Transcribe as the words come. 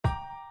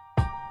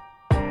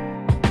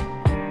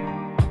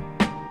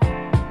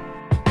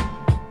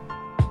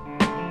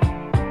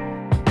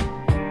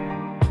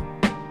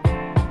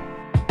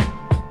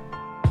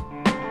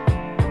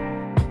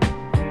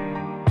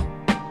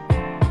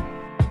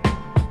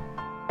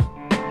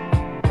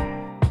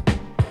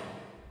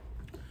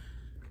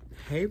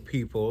Hey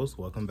peoples,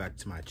 welcome back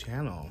to my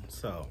channel.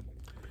 So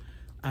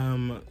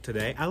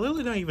today I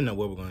literally don't even know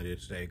what we're gonna do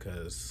today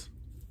because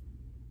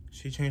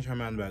she changed her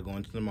mind about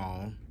going to the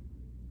mall,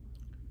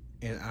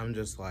 and I'm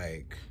just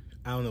like,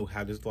 I don't know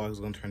how this vlog is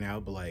gonna turn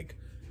out, but like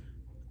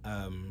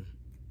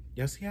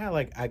y'all see how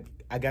like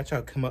I got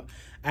y'all come up,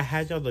 I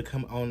had y'all to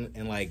come on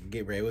and like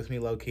get ready with me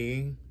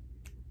low-key.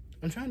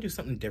 I'm trying to do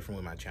something different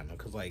with my channel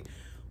because like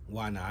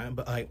why not?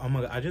 But like, oh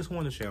my god, I just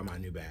want to share my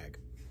new bag.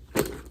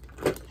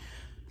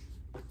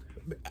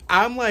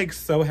 I'm like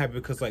so happy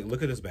because like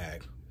look at this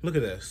bag. Look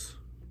at this.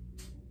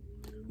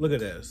 Look at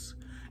this.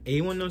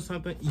 Anyone know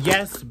something?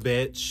 Yes,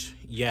 bitch.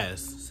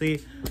 Yes. See,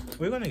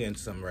 we're gonna get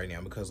into something right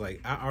now because like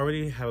I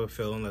already have a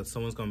feeling that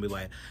someone's gonna be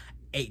like,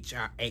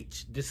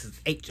 HRH. This is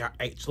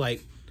HRH.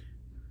 Like,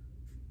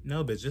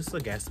 no, bitch, this is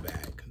a Guess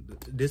bag.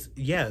 This,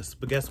 yes,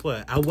 but guess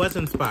what? I was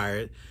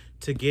inspired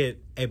to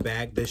get a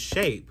bag this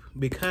shape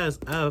because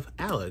of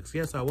Alex.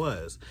 Yes, I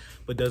was.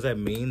 But does that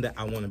mean that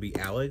I want to be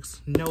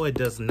Alex? No, it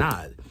does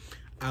not.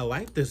 I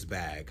like this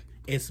bag.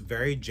 It's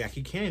very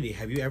Jackie Kennedy.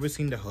 Have you ever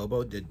seen the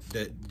hobo,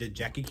 the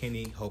Jackie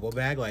Kennedy hobo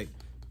bag? Like,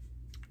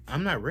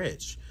 I'm not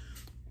rich,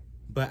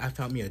 but I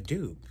found me a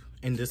dupe.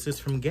 And this is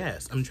from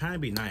Guess. I'm trying to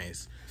be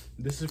nice.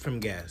 This is from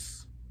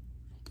Guess.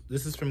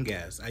 This is from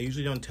Guess. I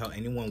usually don't tell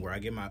anyone where I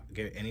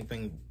get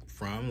anything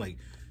from. Like,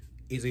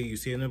 either you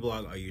see it in the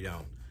vlog or you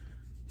don't.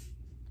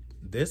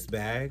 This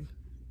bag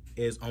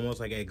is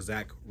almost like an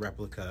exact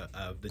replica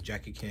of the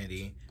Jackie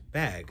Kennedy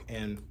bag,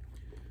 and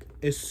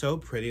it's so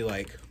pretty.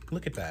 Like,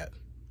 look at that.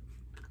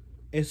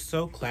 It's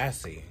so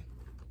classy,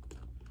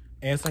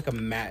 and it's like a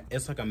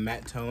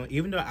matte tone,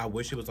 even though I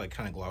wish it was like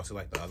kind of glossy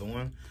like the other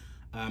one.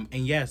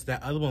 And yes,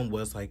 that other one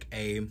was like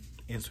a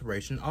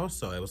inspiration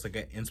also. It was like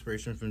an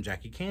inspiration from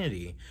Jackie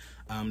Kennedy,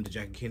 the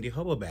Jackie Kennedy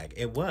hobo bag.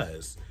 It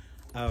was,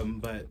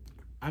 but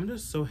I'm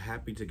just so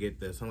happy to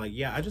get this. I'm like,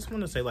 yeah, I just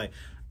want to say, like,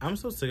 I'm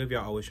so sick of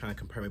y'all always trying to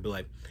compare me, but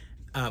like,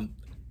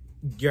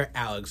 you're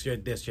Alex, you're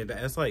this, you're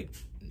that. It's like,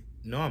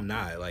 no, I'm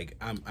not. Like,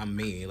 I'm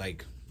me.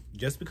 Like,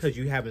 just because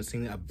you haven't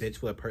seen a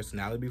bitch with a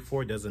personality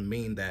before doesn't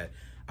mean that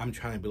I'm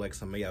trying to be like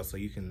somebody else so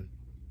you can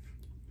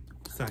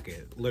suck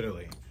it,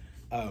 literally.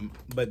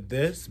 But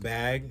this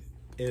bag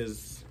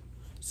is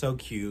so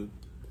cute.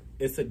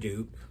 It's a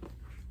dupe.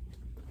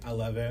 I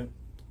love it.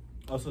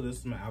 Also, this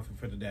is my outfit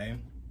for today.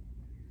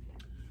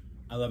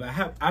 I love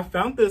it. I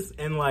found this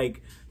in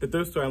like the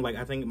thrift store in like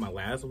I think my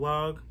last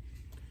vlog.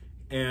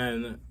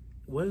 And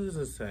what does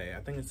it say? I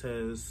think it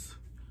says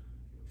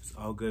it's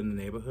all good in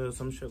the neighborhood,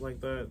 some shit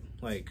like that.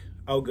 Like,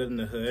 all good in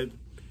the hood.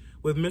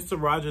 With Mr.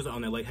 Rogers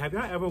on it. Like, have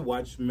y'all ever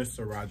watched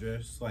Mr.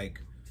 Rogers?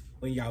 Like,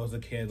 when y'all was a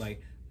kid,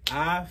 like,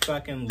 I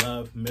fucking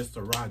love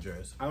Mr.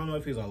 Rogers. I don't know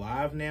if he's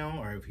alive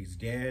now or if he's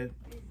dead.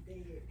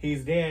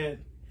 He's dead.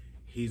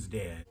 He's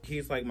dead.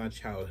 He's like my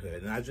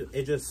childhood, and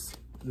it just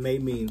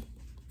made me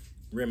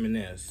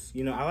reminisce.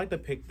 You know, I like to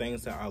pick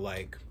things that are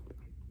like,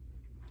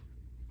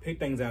 pick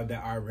things out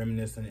that are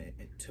reminiscent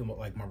to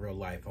like my real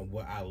life and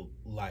what I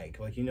like.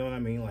 Like, you know what I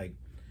mean? Like,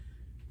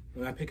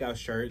 when I pick out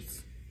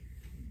shirts,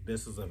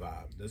 this is a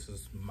vibe. This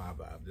is my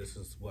vibe. This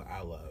is what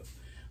I love.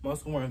 I'm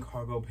also wearing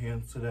cargo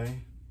pants today.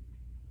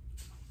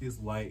 These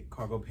light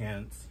cargo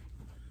pants.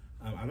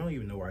 I don't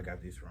even know where I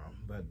got these from,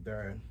 but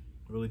they're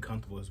really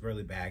comfortable. It's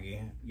really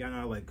baggy. Y'all know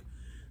I like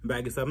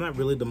baggy stuff. I'm not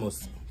really the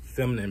most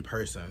feminine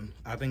person.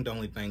 I think the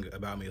only thing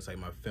about me is like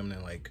my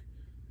feminine like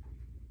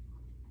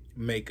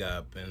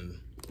makeup and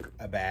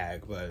a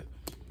bag, but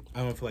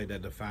I don't feel like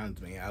that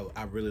defines me.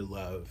 I really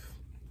love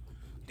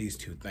these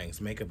two things,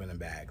 makeup and a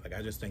bag. Like,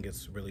 I just think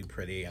it's really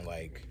pretty, and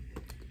like,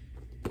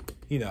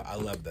 you know, I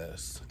love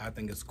this. I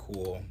think it's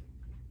cool.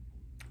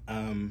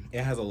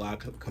 It has a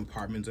lot of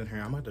compartments in here.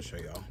 I'm about to show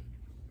y'all.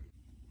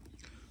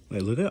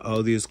 Like, look at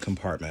all these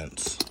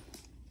compartments.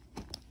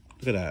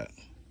 Look at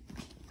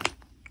that.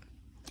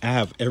 I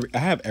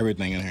have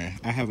everything in here.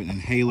 I have an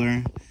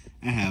inhaler.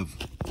 I have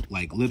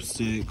like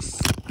lipsticks,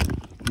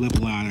 lip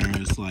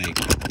liners, like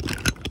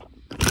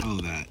all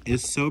of that.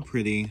 It's so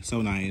pretty,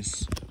 so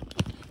nice.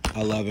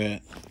 I love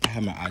it. I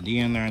have my ID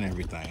in there and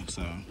everything.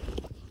 So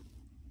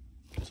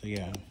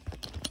yeah.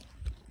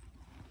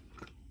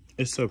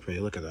 It's so pretty.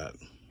 Look at that.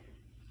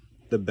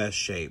 The best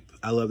shape.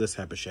 I love this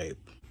type of shape.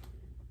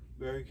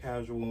 Very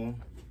casual,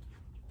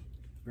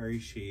 very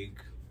chic.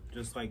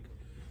 Just like,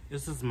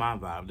 this is my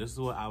vibe. This is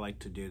what I like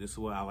to do. This is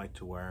what I like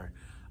to wear.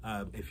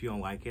 If you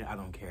don't like it, I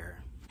don't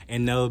care.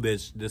 And no,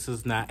 bitch, this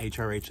is not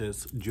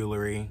HRH's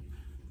jewelry.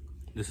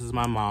 This is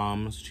my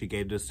mom's. She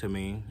gave this to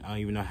me. I don't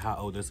even know how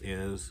old this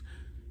is.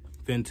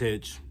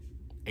 Vintage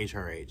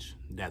HRH.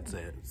 That's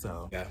it.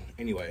 So, yeah.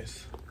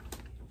 Anyways.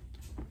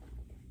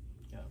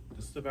 Yeah,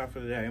 this is about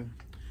for today.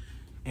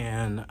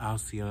 And I'll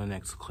see you on the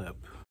next clip.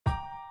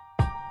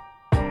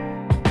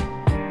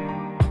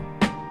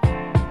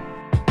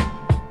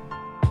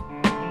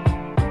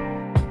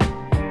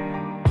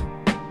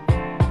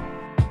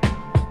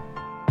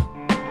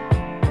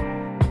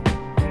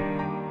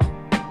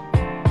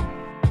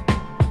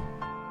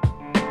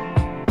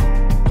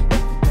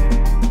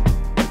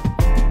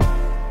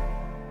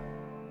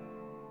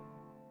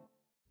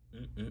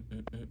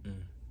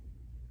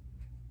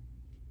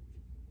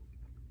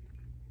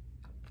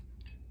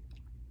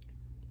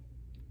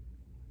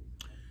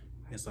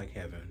 It's like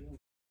heaven.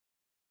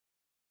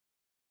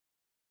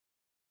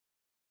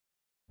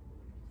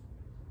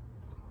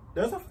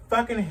 There's a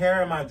fucking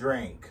hair in my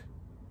drink.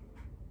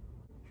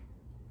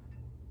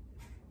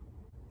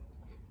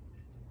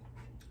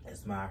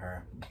 It's my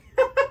hair.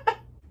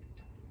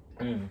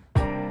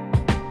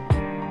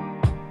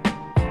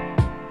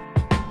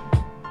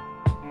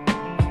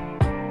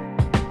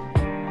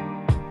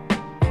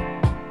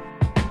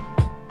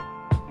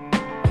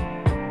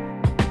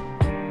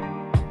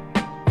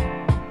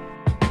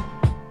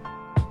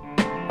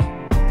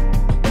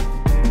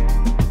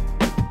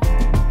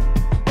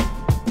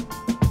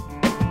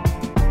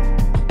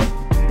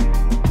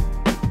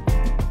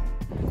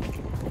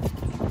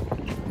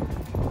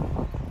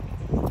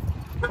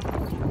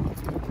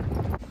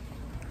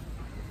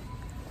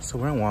 So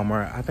we're in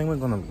Walmart. I think we're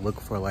gonna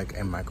look for like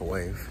a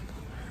microwave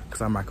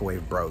because our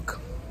microwave broke.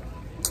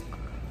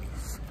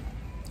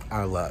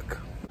 Our luck.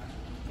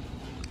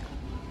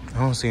 I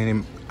don't see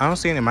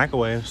any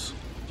microwaves.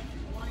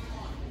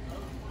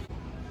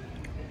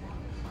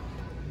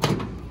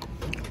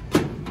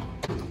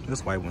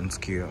 This white one's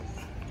cute.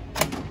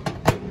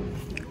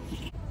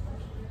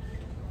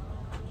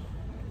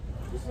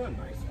 This is a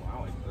nice one. I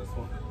like this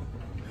one.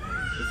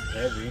 It's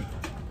heavy.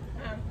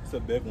 It's a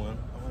big one.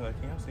 Oh my god,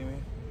 can y'all see me?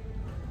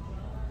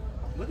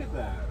 Look at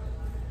that.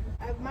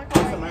 It's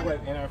a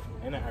microwave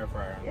in an air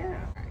fryer.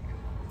 Yeah.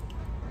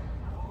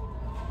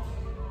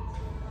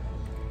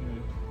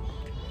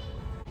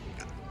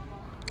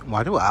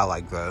 Why do I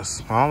like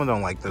this? My mama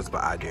don't like this,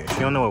 but I do. She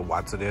don't know what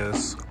watts it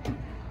is.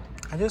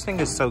 I just think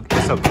it's a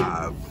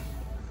vibe.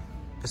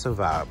 It's a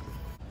vibe.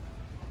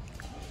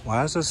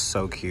 Why is this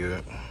so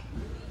cute?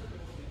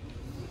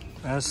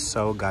 That's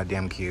so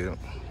goddamn cute.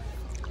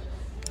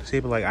 See,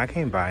 but like, I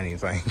can't buy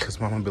anything because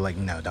mama be like,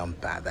 no, don't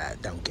buy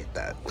that. Don't get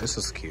that. This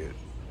is cute.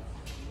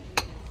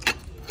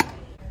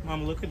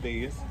 Mom, look at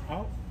these.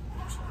 Oh,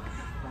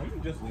 why are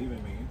you just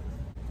leaving me?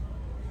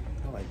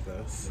 I like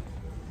this.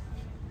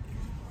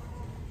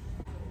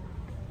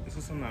 This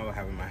is something I would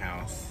have in my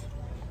house.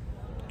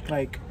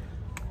 Like,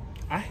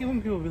 I hate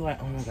when people be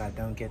like, oh my god,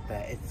 don't get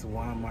that. It's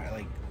Walmart.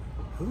 Like,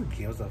 who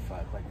gives a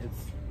fuck? Like,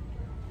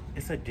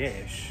 it's a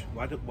dish.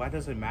 Why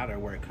does it matter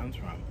where it comes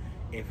from?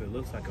 If it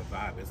looks like a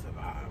vibe, it's a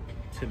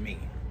vibe. To me.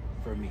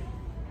 For me.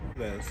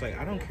 It's like,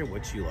 I don't care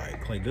what you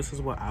like. Like, this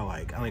is what I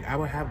like. I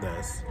would have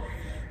this.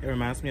 It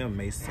reminds me of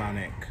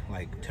Masonic,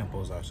 like,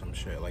 temples or some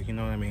shit. Like, you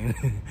know what I mean?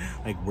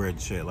 Like, weird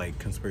shit. Like,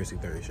 conspiracy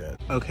theory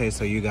shit. Okay,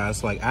 so you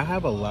guys, like, I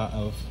have a lot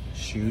of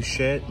shoe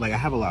shit. Like, I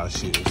have a lot of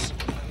shoes.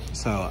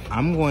 So,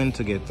 I'm going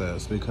to get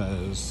this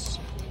because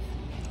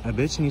I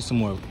bitch need some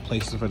more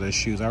places for their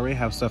shoes. I already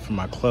have stuff for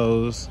my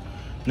clothes.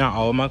 Not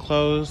all of my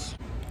clothes.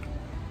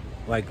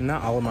 Like,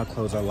 not all of my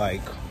clothes are,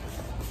 like,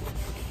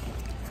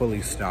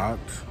 fully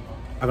stocked.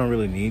 I don't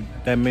really need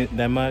that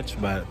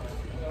much, but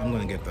I'm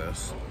gonna get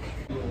this.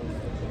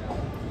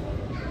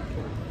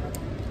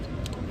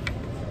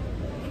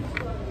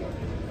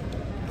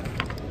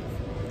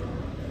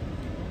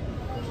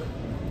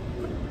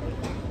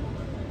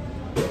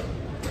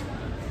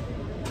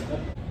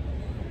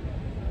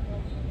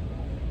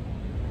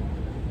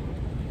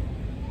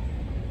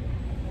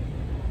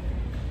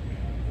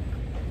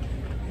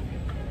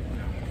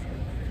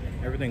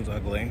 Everything's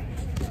ugly.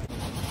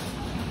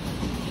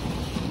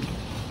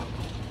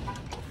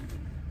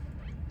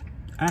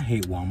 I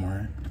hate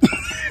Walmart.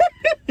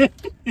 Did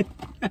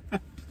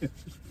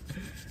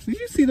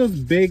you see those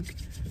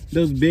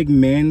big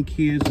man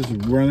kids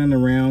just running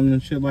around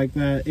and shit like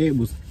that? It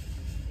was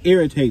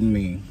irritating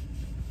me.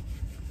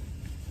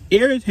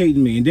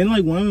 And then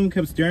like one of them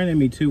kept staring at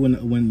me too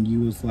when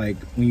you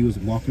was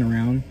walking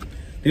around.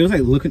 They was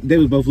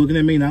both looking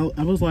at me, and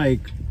I was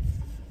like,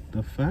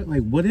 the fuck?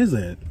 Like, what is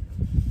it?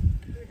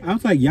 I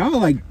was like, y'all are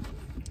like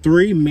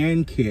 3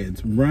 man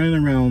kids running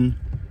around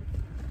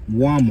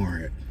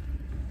Walmart.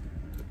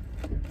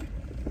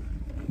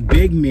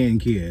 Big man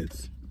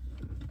kids.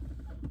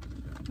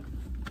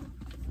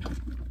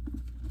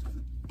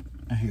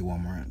 I hate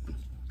Walmart.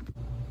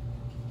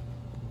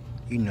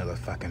 You know the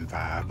fucking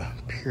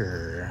vibe.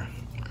 Pure.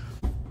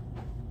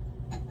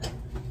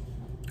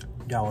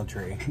 Dollar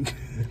Tree. That's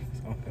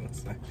all I'm gonna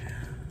say.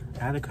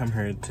 I had to come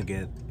here to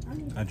get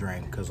a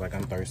drink because like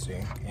I'm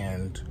thirsty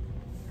and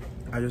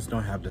I just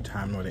don't have the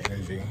time nor the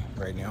energy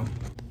right now.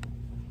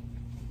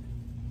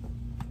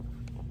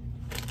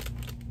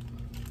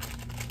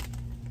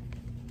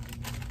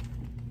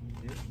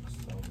 It's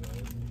so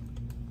good.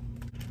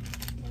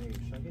 Wait,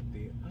 should I get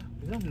these?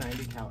 These are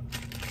 90 calories.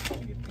 I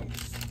should get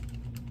these.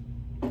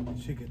 I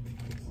should get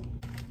these.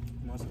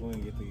 I'm also going to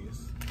get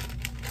these.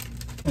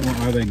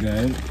 Oh, are they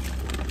good?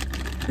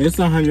 It's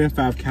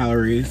 105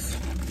 calories.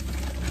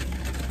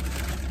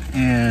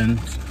 And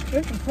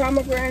It's a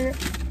pomegranate.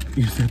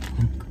 you said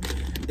pomegranate.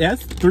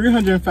 That's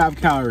 305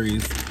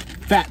 calories.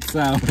 Fat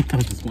cell.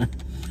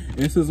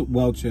 This is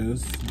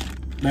Welch's.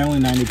 They're only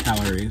 90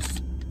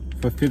 calories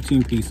for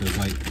 15 pieces.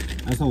 Like,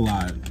 that's a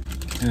lot.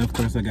 And of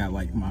course, I got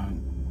like my.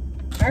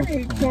 I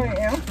need 20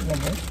 ounces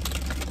of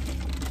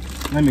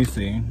this. Let me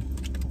see.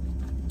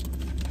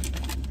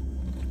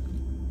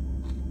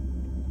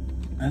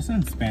 That's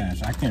in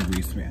Spanish. I can't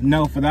read Spanish.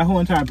 No, for that whole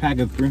entire pack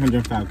is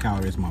 305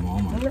 calories, Mama. Oh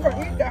my I'm God.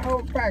 gonna eat that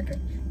whole package.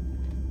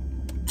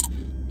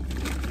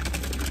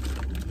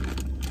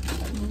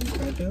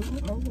 I do.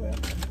 Oh well.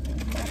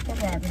 My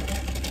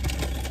prerogative.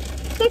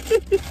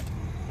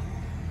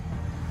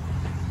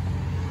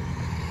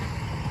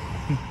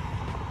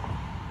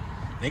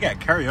 They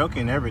got karaoke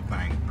and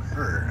everything.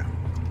 Purr.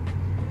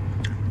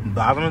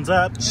 Bottoms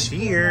up.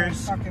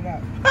 Cheers. Fuck it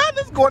up. I'm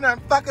just going there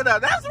and fuck it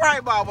up. That's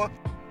right, Mama.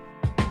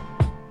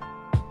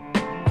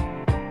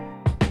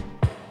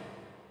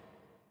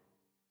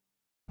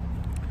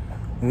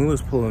 When we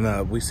was pulling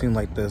up, we seen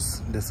like this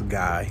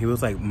guy. He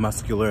was like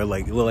muscular,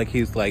 like it looked like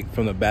he's like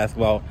from the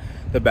basketball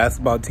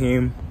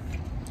team.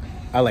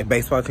 I like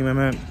baseball team, I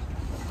meant.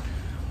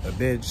 The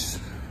bitch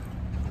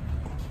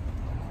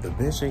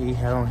that he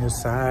had on his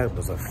side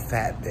was a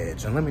fat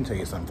bitch. And let me tell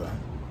you something.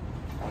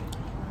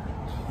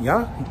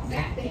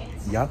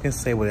 Y'all can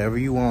say whatever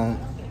you want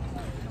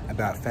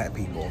about fat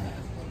people,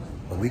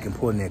 but we can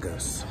pull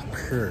niggas.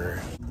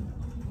 Pure.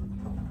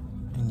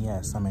 And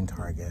yes, I'm in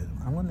Target.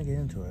 I want to get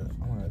into it.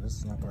 This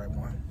is not the right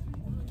one.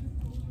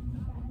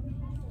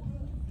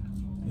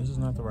 This is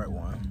not the right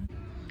one.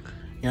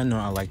 Y'all know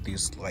I like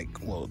these like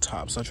little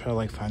tops. I try to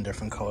like find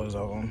different colors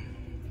of them.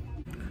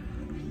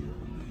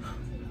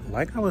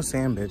 Like I was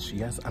saying, bitch,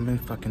 yes, I'm in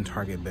fucking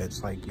Target,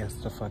 bitch. Like, yes,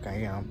 the fuck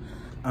I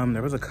am.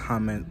 There was a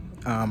comment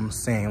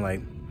saying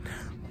like,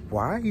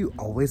 why are you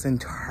always in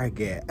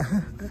Target?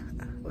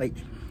 Like,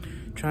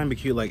 trying to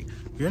be cute. Like,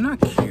 you're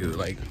not cute.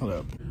 Like, hold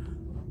up.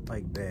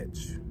 Like,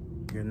 bitch,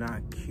 you're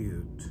not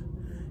cute.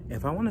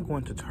 If I want to go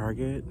into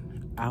Target,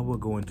 I will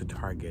go into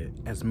Target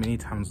as many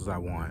times as I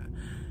want.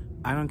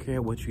 I don't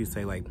care what you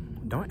say. Like,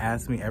 don't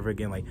ask me ever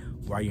again, like,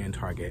 why are you in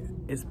Target?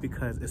 It's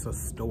because it's a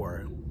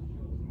store.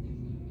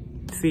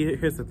 See,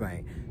 here's the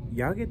thing.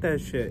 Y'all get that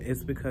shit.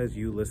 It's because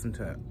you listen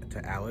to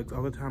Alex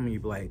all the time and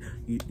you be like,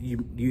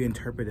 you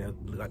interpret it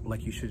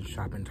like you shouldn't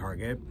shop in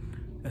Target.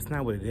 That's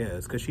not what it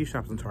is, because she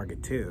shops in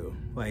Target too.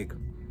 Like,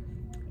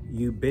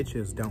 you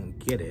bitches don't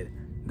get it.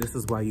 This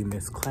is why you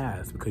miss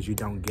class, because you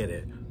don't get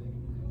it.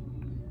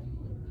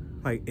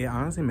 Like, it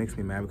honestly makes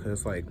me mad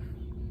because, like,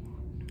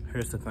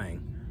 here's the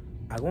thing.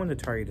 I go into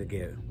Target to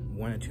get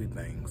one or two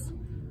things.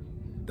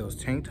 Those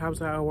tank tops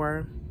that I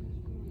wear,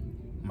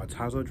 my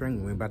Tazo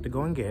drink we're about to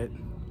go and get,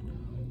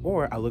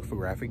 or I look for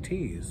graphic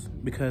tees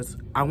because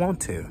I want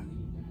to.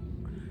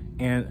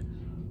 And,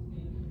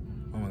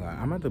 oh my God,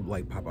 I'm about to,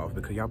 like, pop off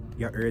because y'all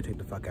irritate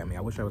the fuck out of me.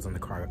 I wish I was in the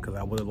car because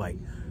I would have, like,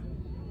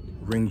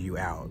 ringed you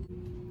out.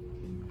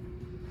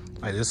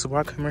 Like, this is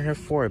what I come in here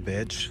for,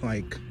 bitch.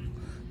 Like,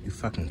 you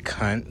fucking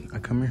cunt. I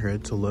come in here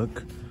to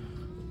look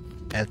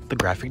at the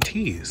graphic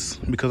tees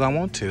because I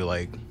want to.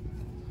 Like,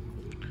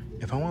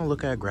 if I want to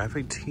look at a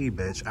graphic tee,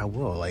 bitch, I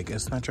will. Like,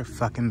 it's not your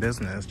fucking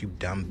business, you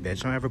dumb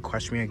bitch. Don't ever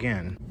question me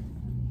again.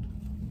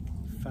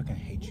 Fucking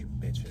hate you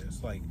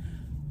bitches. Like,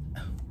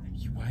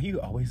 why are you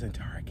always in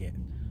Target?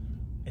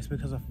 It's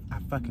because I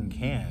fucking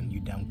can, you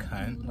dumb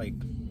cunt. Like,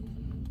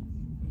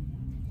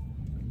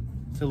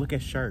 to look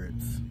at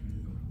shirts.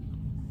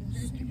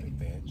 Stupid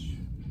bitch.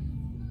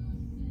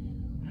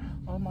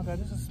 Oh my God,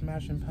 this is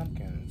Smashing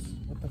Pumpkins.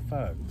 What the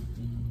fuck?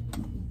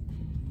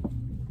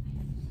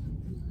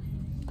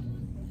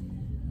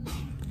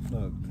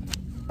 Look.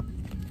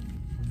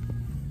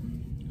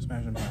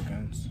 Smashing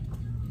Pumpkins.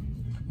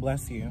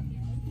 Bless you.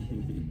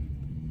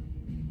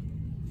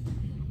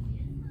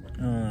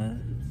 I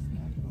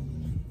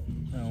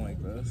don't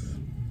like this.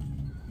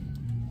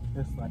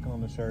 It's like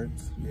on the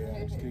shirts. Yeah,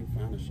 I just can't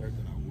find a shirt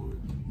that I want.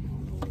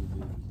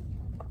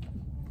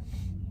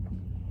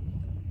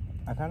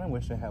 I kind of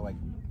wish they had like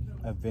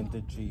a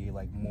vintagey,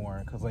 like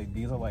more, cause like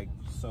these are like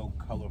so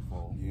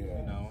colorful, Yeah.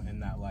 you know, and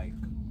not like.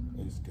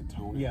 It's good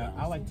tone. Yeah,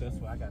 I like this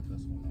one. I got this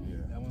one.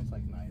 Yeah. That one's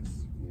like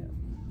nice. Yeah.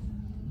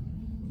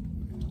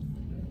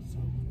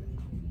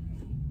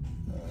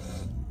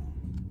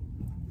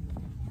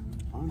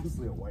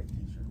 Honestly, a white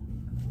t-shirt.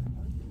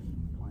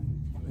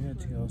 We had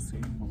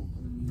TLC.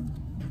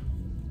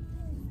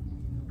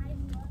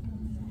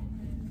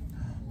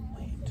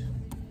 Wait.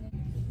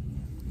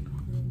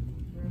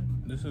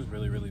 This is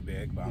really, really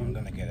big, but I'm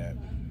gonna get it.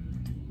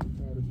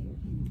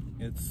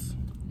 It's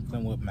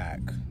Glenwood Mac.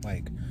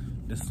 Like,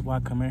 this is why I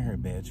come in here,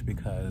 bitch,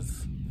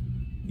 because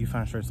you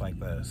find shirts like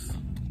this.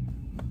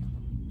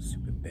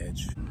 Stupid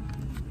bitch.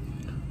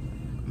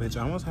 Bitch,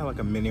 I almost had like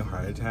a mini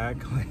heart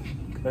attack, like,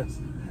 because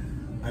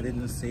I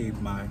didn't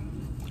save my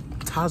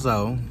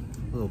Tazo,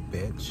 little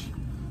bitch.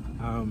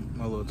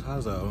 My little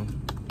Tazo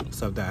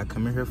stuff that I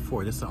come in here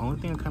for. This is the only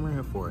thing I come in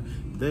here for.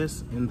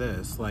 This and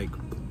this, like,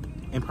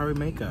 and probably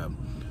makeup.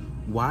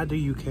 Why do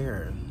you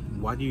care?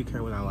 Why do you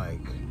care what I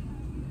like?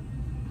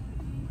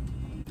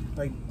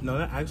 Like, no,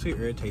 that actually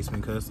irritates me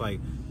because, like,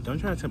 don't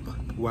try to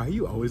why are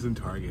you always in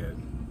Target?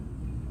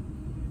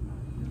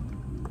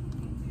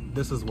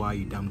 This is why,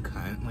 you dumb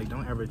cunt. Like,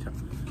 don't ever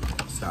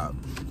stop.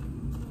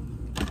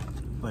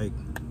 Like,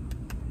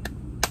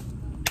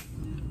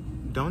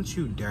 don't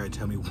you dare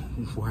tell me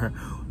where.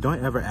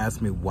 Don't ever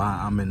ask me why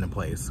I'm in the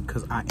place,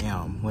 because I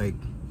am. Like,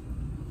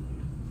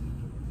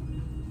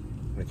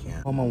 possibly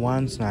can. Oh, my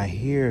wine's not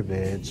here,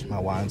 bitch. My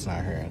wine's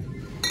not here.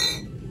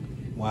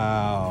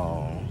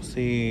 Wow.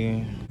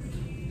 See,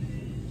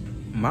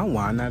 my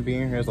wine not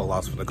being here is a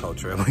loss for the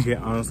culture. Like, it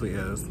honestly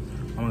is.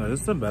 Oh my god,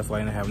 this is the best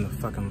lighting to have in the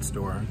fucking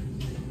store.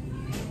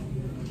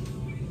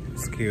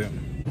 It's cute.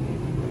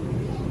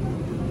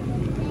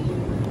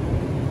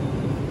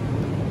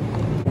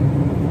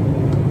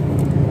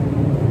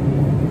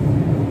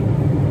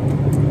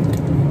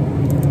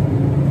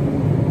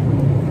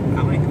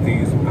 I like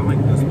these. I like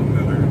this one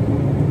better.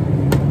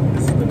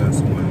 This is the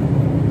best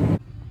one.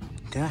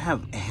 Did I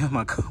have any of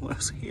my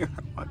colors here?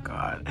 Oh my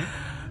god.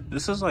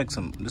 This is like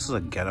this is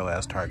a ghetto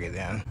ass Target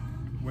then.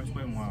 Where's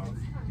Wet n Wild?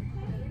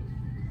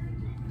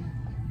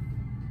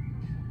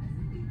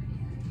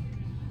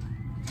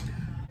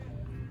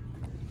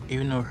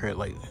 Even over here,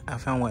 like, I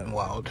found Wet n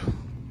Wild.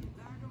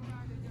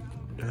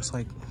 There's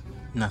like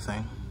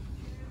nothing.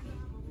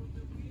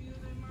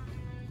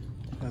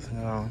 Nothing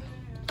at all.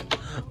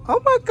 Oh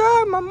my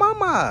god, my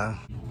mama!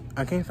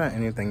 I can't find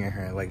anything in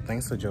here, like,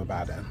 thanks to Joe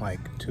Biden.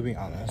 Like, to be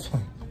honest.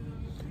 Have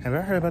you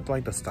ever heard about,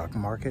 like, the stock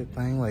market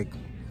thing? Like,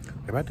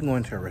 we're about to go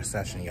into a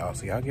recession, y'all,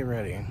 so y'all get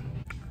ready.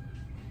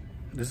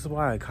 This is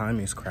why the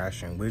economy is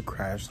crashing. We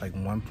crashed like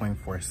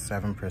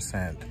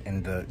 1.47%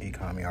 in the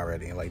economy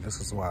already. Like, this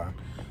is why.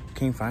 You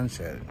can't find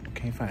shit. You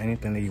can't find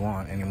anything that you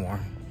want anymore.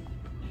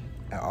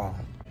 At all.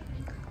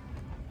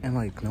 And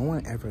like, no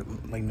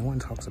one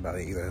talks about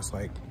it either. It's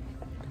like,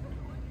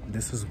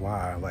 this is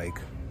why, like,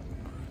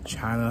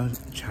 China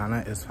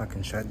is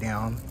fucking shut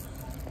down.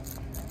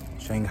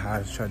 Shanghai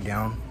is shut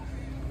down.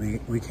 We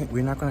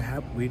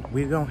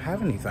don't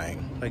have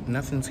anything. Like,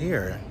 nothing's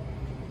here.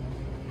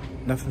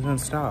 Nothing's in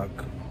stock.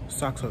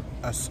 Stocks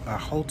are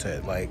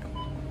halted. Like,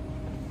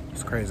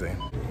 it's crazy.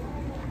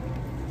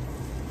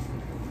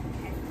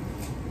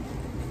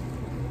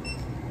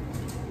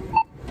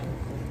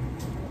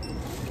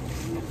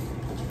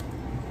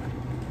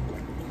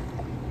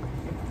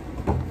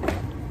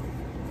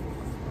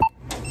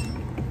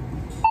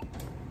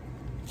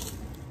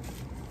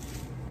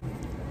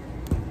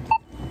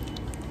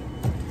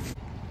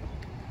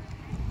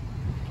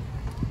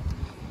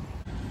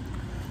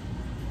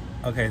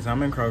 Okay, so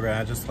I'm in Kroger.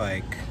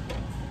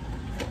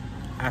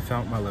 I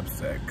found my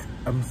lipstick.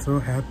 I'm so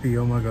happy,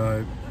 oh my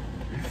god.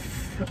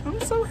 I'm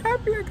so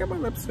happy I got my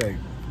lipstick.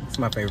 It's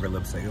my favorite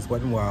lipstick. It's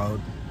Wet n Wild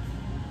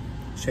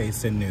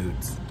Chase and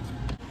Nudes.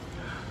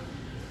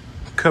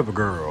 Cover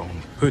girl,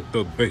 put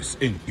the bass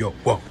in your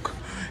walk.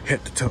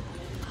 Head to toe,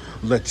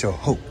 let your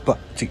whole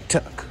body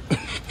tuck.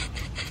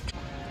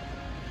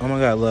 Oh my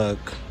god,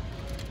 look.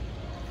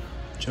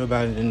 Joe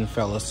Biden didn't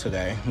fail us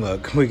today.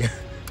 Look,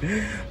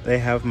 they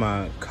have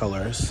my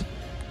colors.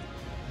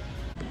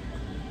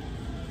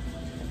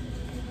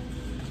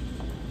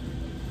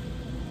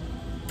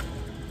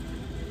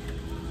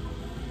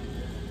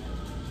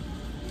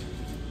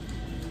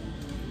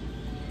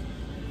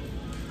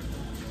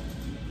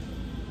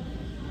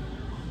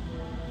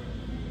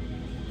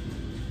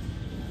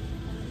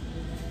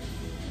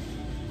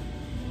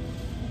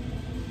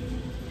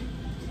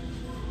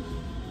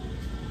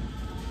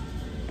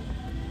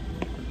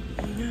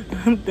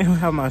 They don't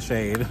have my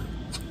shade.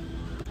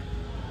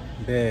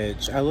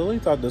 Bitch, I literally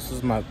thought this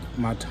was my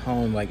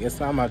tone. Like, it's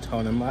not my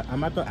tone.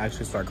 I'm about to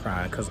actually start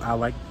crying because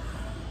I'm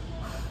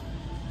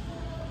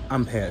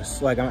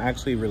pissed. Like, I'm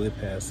actually really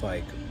pissed.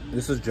 Like,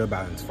 this is Joe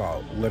Biden's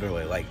fault,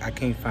 literally. Like, I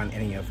can't find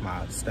any of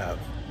my stuff.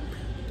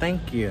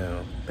 Thank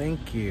you.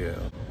 Thank you.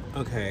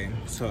 Okay,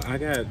 so I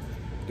got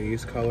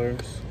these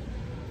colors.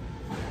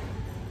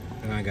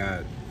 And I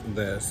got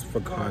this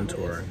for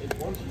contour.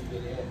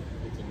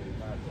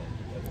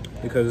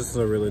 Because this is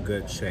a really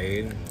good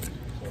shade.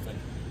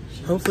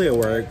 Hopefully it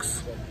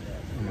works.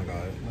 Oh my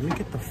god. Let me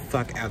get the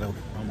fuck out of...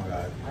 Oh my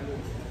god.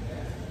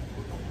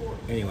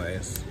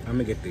 Anyways, I'm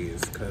gonna get these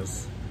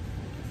because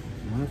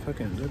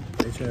motherfucking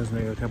bitch ass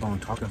nigga kept on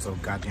talking so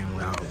goddamn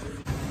loud.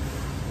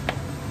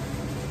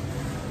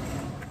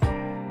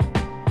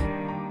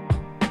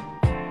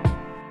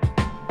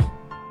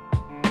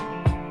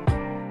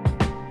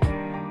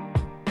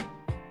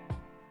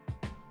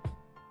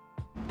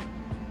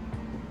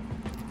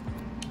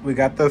 We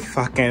got the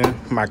fucking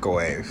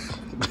microwave.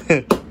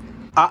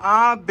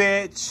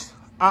 Bitch.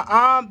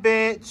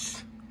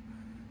 Bitch.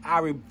 I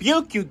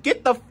rebuke you.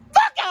 Get the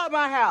fuck out of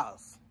my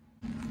house.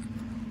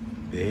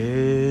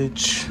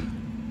 Bitch.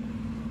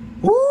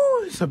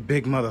 Woo, it's a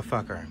big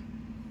motherfucker.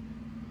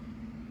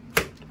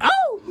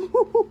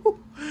 Oh!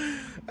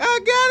 I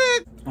got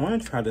it. I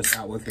want to try this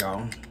out with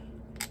y'all.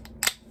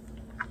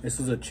 This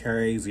is a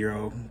Cherry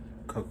Zero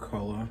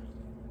Coca-Cola.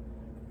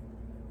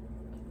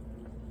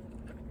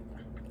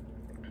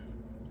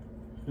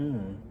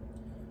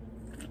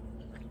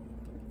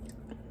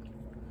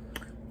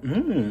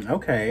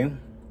 Okay.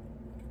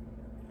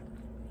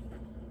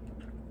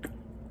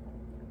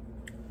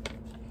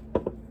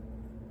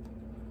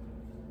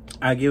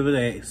 I give it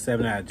a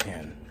 7 out of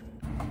 10.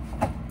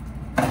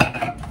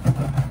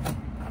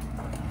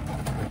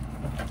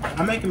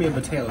 I'm making me a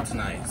potato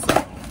tonight,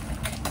 so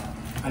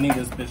I need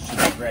this bitch to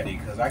be ready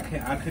because I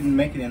couldn't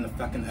make it in the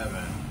fucking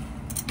oven.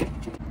 Okay,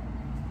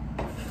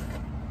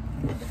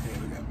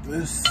 we got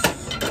this.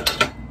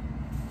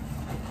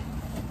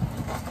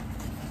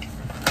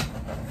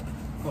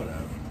 Hold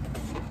up.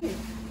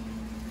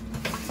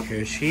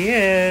 Here she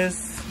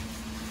is.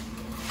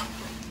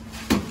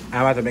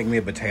 I'm about to make me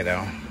a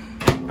potato.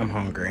 I'm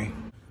hungry.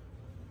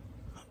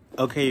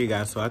 Okay, you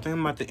guys, so I think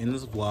I'm about to end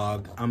this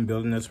vlog. I'm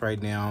building this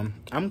right now.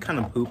 I'm kind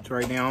of pooped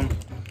right now.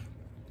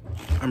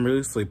 I'm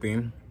really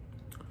sleepy.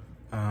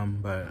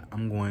 But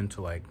I'm going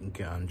to like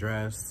get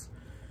undressed,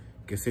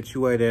 get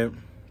situated,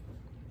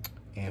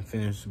 and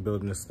finish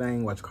building this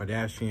thing, watch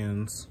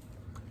Kardashians,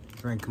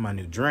 drink my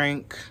new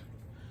drink,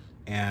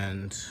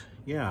 and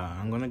yeah,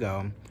 I'm gonna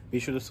go. Be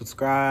sure to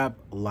subscribe,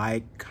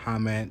 like,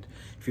 comment.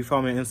 If you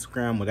follow me on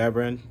Instagram,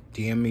 whatever,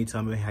 DM me,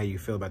 tell me how you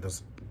feel about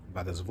this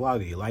vlog.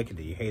 Do you like it?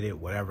 Do you hate it?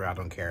 Whatever, I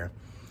don't care.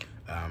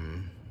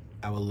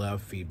 I would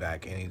love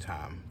feedback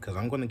anytime, because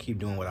I'm gonna keep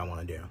doing what I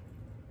want to do.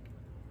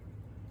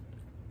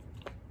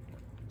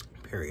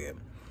 Period.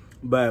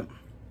 But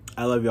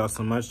I love y'all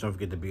so much. Don't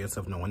forget to be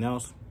yourself, no one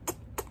else.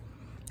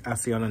 I'll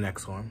see you on the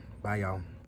next one. Bye, y'all.